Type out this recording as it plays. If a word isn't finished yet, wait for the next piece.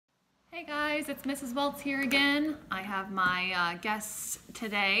Hey guys, it's Mrs. Welts here again. I have my guests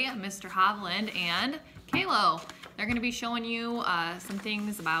today, Mr. Hovland and Kalo. They're going to be showing you some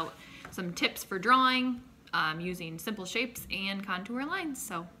things about some tips for drawing using simple shapes and contour lines.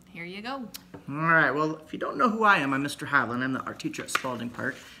 So here you go. All right, well, if you don't know who I am, I'm Mr. Hovland. I'm the art teacher at Spalding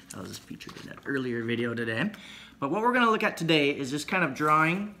Park. I was just featured in an earlier video today. But what we're going to look at today is just kind of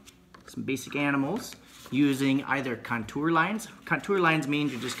drawing some basic animals using either contour lines. Contour lines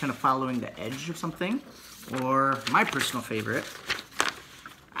means you're just kind of following the edge of something, or my personal favorite,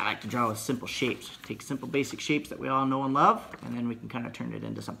 I like to draw with simple shapes. Take simple basic shapes that we all know and love, and then we can kind of turn it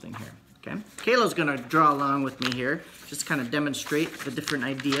into something here. Okay, Kalo's gonna draw along with me here, just to kind of demonstrate the different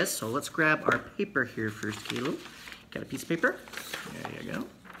ideas. So let's grab our paper here first, Kalo. Got a piece of paper? There you go.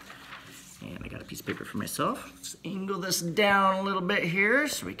 And I got a piece of paper for myself. Let's angle this down a little bit here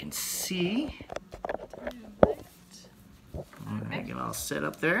so we can see. All right, get all set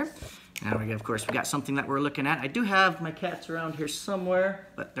up there. Now we got, of course, we got something that we're looking at. I do have my cats around here somewhere,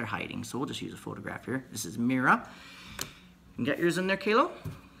 but they're hiding, so we'll just use a photograph here. This is Mira. You got yours in there, Kalo?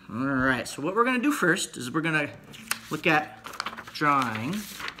 All right, so what we're gonna do first is we're gonna look at drawing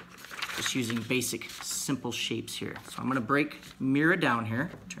just using basic simple shapes here. So I'm gonna break Mira down here.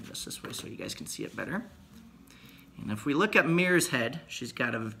 Turn this way so you guys can see it better. And if we look at Mira's head, she's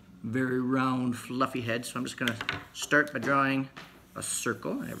got a very round, fluffy head. So I'm just gonna start by drawing a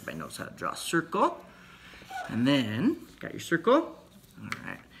circle. Everybody knows how to draw a circle. And then, got your circle. All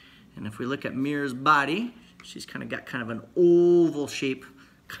right. And if we look at Mira's body, she's kind of got kind of an oval shape.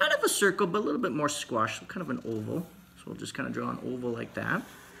 Kind of a circle, but a little bit more squash, so kind of an oval. So we'll just kind of draw an oval like that.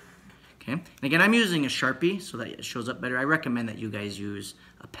 Okay, and again, I'm using a Sharpie so that it shows up better. I recommend that you guys use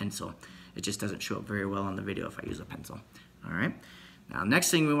a pencil. It just doesn't show up very well on the video if I use a pencil. All right, now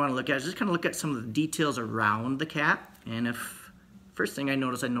next thing we want to look at is just kind of look at some of the details around the cat. And if, first thing I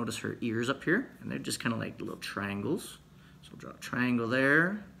notice her ears up here, and they're just kind of like little triangles. So we'll draw a triangle there,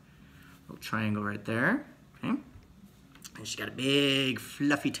 a little triangle right there, okay? And she's got a big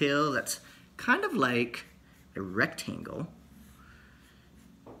fluffy tail that's kind of like a rectangle.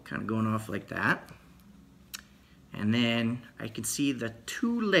 Kind of going off like that. And then I can see the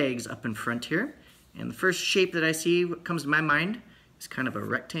two legs up in front here. And the first shape that I see, what comes to my mind, is kind of a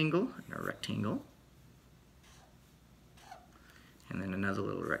rectangle and a rectangle. And then another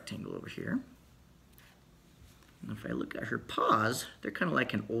little rectangle over here. And if I look at her paws, they're kind of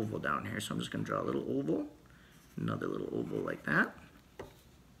like an oval down here. So I'm just going to draw a little oval, another little oval like that.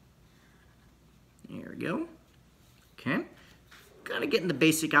 There we go. Okay. Kind of getting the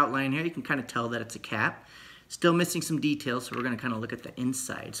basic outline here. You can kind of tell that it's a cat. Still missing some details, so we're going to kind of look at the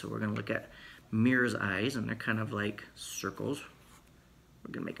inside. So we're going to look at Mira's eyes, and they're kind of like circles.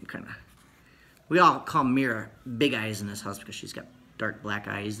 We're going to make them kind of... We all call Mira big eyes in this house because she's got dark black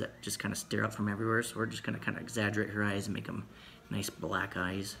eyes that just kind of stare out from everywhere. So we're just going to kind of exaggerate her eyes and make them nice black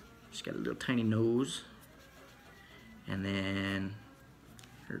eyes. She's got a little tiny nose. And then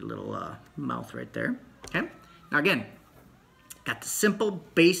her little mouth right there. Okay? Now again, got the simple,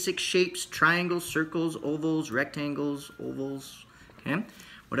 basic shapes, triangles, circles, ovals, rectangles, ovals, okay?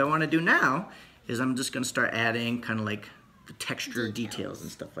 What I wanna do now is I'm just gonna start adding kind of like the texture details and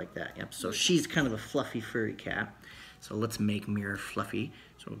stuff like that. Yep, so she's kind of a fluffy, furry cat. So let's make Mira fluffy.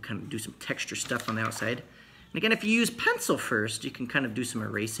 So we'll kind of do some texture stuff on the outside. And again, if you use pencil first, you can kind of do some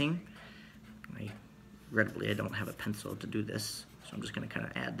erasing. Regrettably, I don't have a pencil to do this. So I'm just gonna kind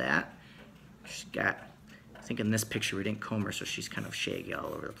of add that. She's got, I think in this picture we didn't comb her, so she's kind of shaggy all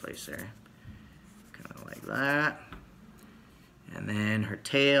over the place there. Kind of like that. And then her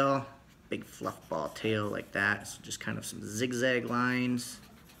tail, big fluff ball tail like that. So just kind of some zigzag lines.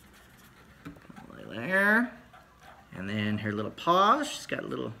 Like there. And then her little paws, she's got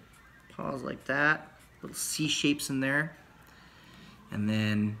little paws like that. Little C shapes in there. And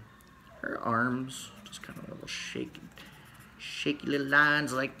then her arms, just kind of little shaky little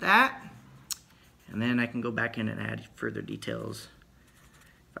lines like that. And then I can go back in and add further details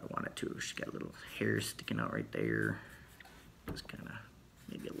if I wanted to. She's got a little hair sticking out right there. Just kind of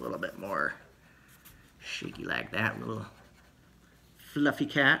maybe a little bit more shaky like that. Little fluffy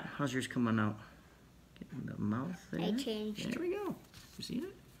cat. How's yours coming out? Getting the mouth there. I changed. There we go. You see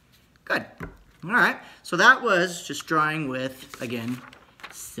it? Good. All right. So that was just drawing with, again,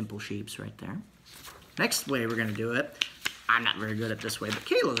 simple shapes right there. Next way we're going to do it, I'm not very good at this way, but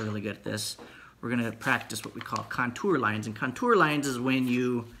Kalo's really good at this. We're going to practice what we call contour lines. And contour lines is when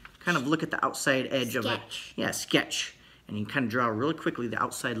you kind of look at the outside edge of it. Yeah, sketch. And you can kind of draw really quickly the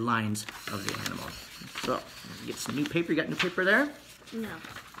outside lines of the animal. So, get some new paper. You got new paper there? No.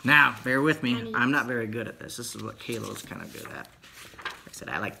 Now, bear with me. I'm not very good at this. This is what Kalo's kind of good at. said,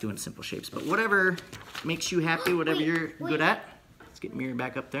 I like doing simple shapes, but whatever makes you happy, whatever you're good at. Let's get Mira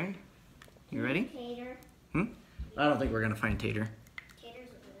back up there. You ready? Tater. I don't think we're gonna find Tater. Tater's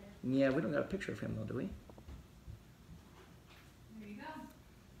over there. Yeah, we don't got a picture of him though, do we? There you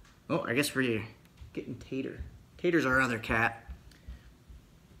go. Oh, I guess we're getting Tater. Tater's our other cat.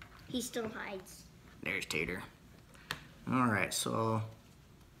 He still hides. There's Tater. All right, so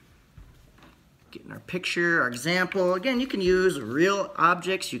getting our picture, our example. Again, you can use real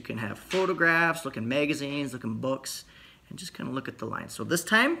objects. You can have photographs, look in magazines, look in books, and just kind of look at the lines. So this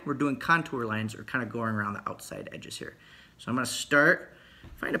time, we're doing contour lines or kind of going around the outside edges here. So I'm gonna start,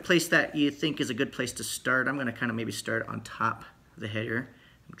 find a place that you think is a good place to start. I'm gonna kind of maybe start on top of the head here.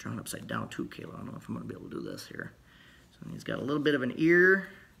 I'm drawing upside down too, Kayla. I don't know if I'm gonna be able to do this here. So he's got a little bit of an ear.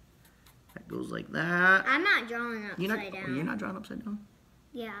 That goes like that. I'm not drawing upside down. You're not drawing upside down?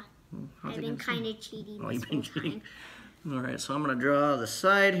 Yeah. How's I've it been gonna kind seem? of cheating Oh, this you've been whole time. cheating. All right, so I'm gonna draw the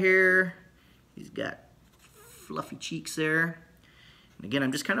side here. He's got fluffy cheeks there. And again,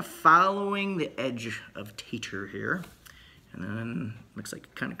 I'm just kind of following the edge of Tater here. And then looks like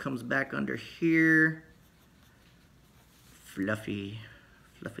it kind of comes back under here. Fluffy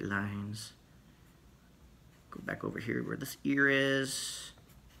lines. Go back over here where this ear is.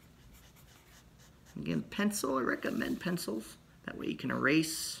 Again, pencil, I recommend pencils. That way you can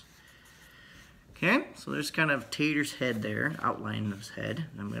erase. Okay, so there's kind of Tater's head there, outline of his head.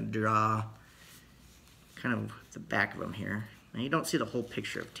 And I'm gonna draw kind of the back of him here. Now you don't see the whole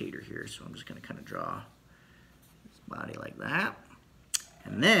picture of Tater here, so I'm just gonna kind of draw his body like that.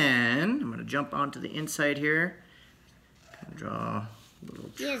 And then I'm gonna jump onto the inside here. Kind of draw a little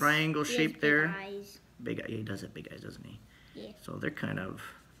triangle shape there. Big eyes. Big eye, he does have big eyes, doesn't he? Yeah. So they're kind of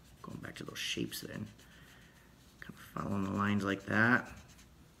going back to those shapes then. Kind of following the lines like that.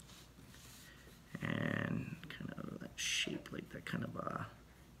 And kind of that shape, like that kind of a, what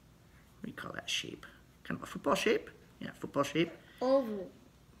do you call that shape? Kind of a football shape? Yeah, football shape. Oval.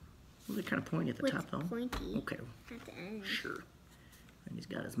 Well, they're kind of pointy at the With top though. pointy. Okay, At the end. sure. And he's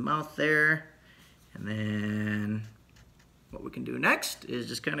got his mouth there. And then what we can do next is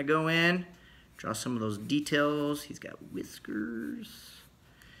just kind of go in, draw some of those details. He's got whiskers.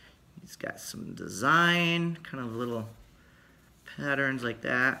 He's got some design, kind of little patterns like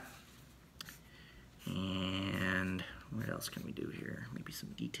that. And what else can we do here? Maybe some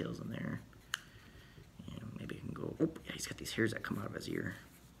details in there. And maybe I can go, oh, yeah, he's got these hairs that come out of his ear,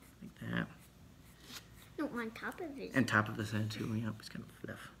 like that. No, on top of his. And top of his head too, yep, he's kind of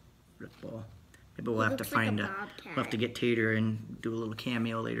flip ball. Maybe we'll He have to looks like a find bobcat. we'll have to get Tater and do a little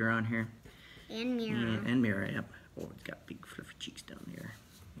cameo later on here. And Mira. And Mira, yep. Oh, it's got big fluffy cheeks down here.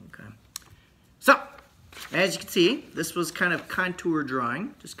 Okay. So, as you can see, this was kind of contour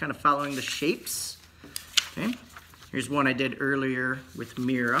drawing, just kind of following the shapes. Okay. Here's one I did earlier with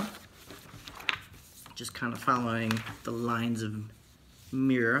Mira. Just kind of following the lines of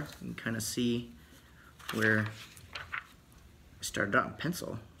Mira. You can kind of see where I started out in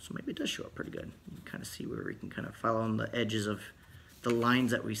pencil, so maybe it does show up pretty good. You can kind of see where we can kind of follow on the edges of the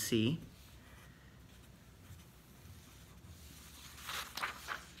lines that we see.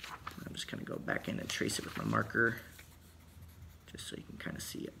 I'm just going to go back in and trace it with my marker, just so you can kind of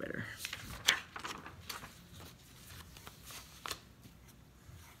see it better.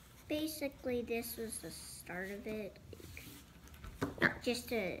 Basically, this was the start of it. Just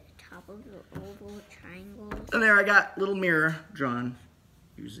the top of the oval triangles. And there I got little Mira drawn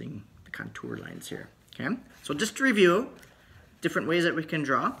using the contour lines here. Okay, so just to review, different ways that we can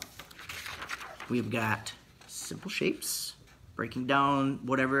draw. We've got simple shapes, breaking down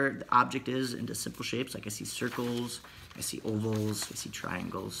whatever the object is into simple shapes. Like I see circles, I see ovals, I see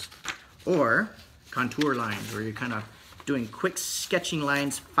triangles. Or contour lines, where you're kind of doing quick sketching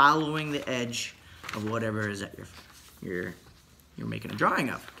lines following the edge of whatever is that you're making a drawing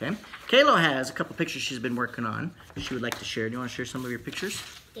of, okay? Kalo has a couple pictures she's been working on she would like to share. Do you want to share some of your pictures?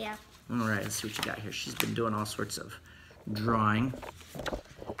 Yeah. All right, let's see what you got here. She's been doing all sorts of drawing.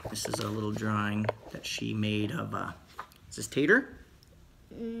 This is a little drawing that she made of, is this Tater?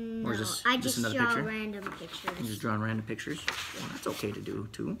 No, Or is this I just just another draw picture? random You're pictures. just drawing random pictures. Well, that's okay to do,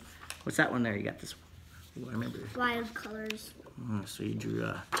 too. What's that one there? You got this, oh, I remember. Wild colors. Oh, so you drew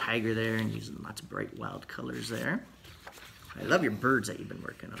a tiger there and using lots of bright, wild colors there. I love your birds that you've been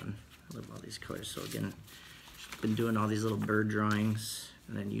working on. I love all these colors. So again, she's been doing all these little bird drawings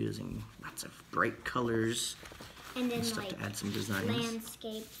and then using lots of bright colors And then and stuff like to add some designs.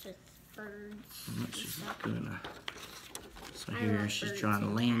 landscapes with birds. and She's stuff. doing so I here love she's birds drawing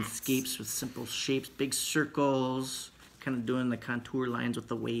and landscapes with simple shapes, big circles, kind of doing the contour lines with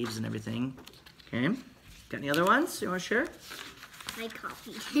the waves and everything. Okay, got any other ones you want to share? I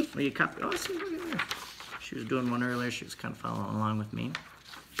copied. Well, you copied. Oh, see, look at there. She was doing one earlier. She was kind of following along with me.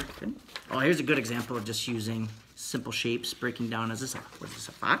 Good. Oh, here's a good example of just using simple shapes, breaking down. What is this,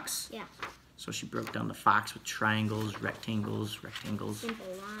 a fox? Yeah. So she broke down the fox with triangles, rectangles. Simple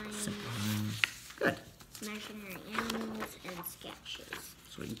lines. Simple lines. Good. Imaginary animals and sketches.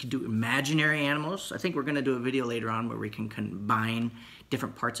 So you can do imaginary animals. I think we're going to do a video later on where we can combine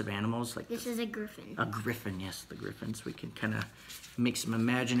different parts of animals. Like this is a griffin. A griffin, yes, the griffin. So we can kind of make some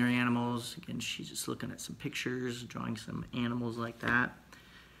imaginary animals. Again, she's just looking at some pictures, drawing some animals like that.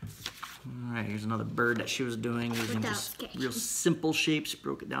 All right, here's another bird that she was doing using Without just sketching. real simple shapes,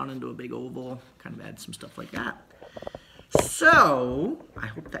 broke it down into a big oval, kind of add some stuff like that. So, I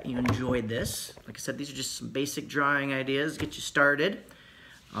hope that you enjoyed this. Like I said, these are just some basic drawing ideas, get you started.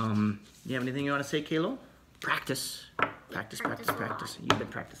 Do you have anything you want to say, Kalo? Practice. Practice. You've been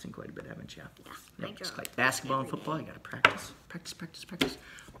practicing quite a bit, haven't you? Yeah. Yep, just like basketball and football, you got to practice. Practice.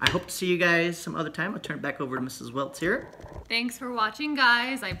 I hope to see you guys some other time. I'll turn it back over to Mrs. Welts here. Thanks for watching,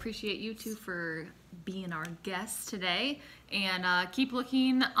 guys. I appreciate you two for being our guests today. And keep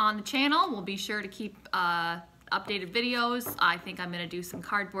looking on the channel. We'll be sure to keep updated videos. I think I'm going to do some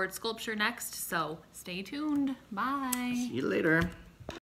cardboard sculpture next, so stay tuned. Bye. See you later.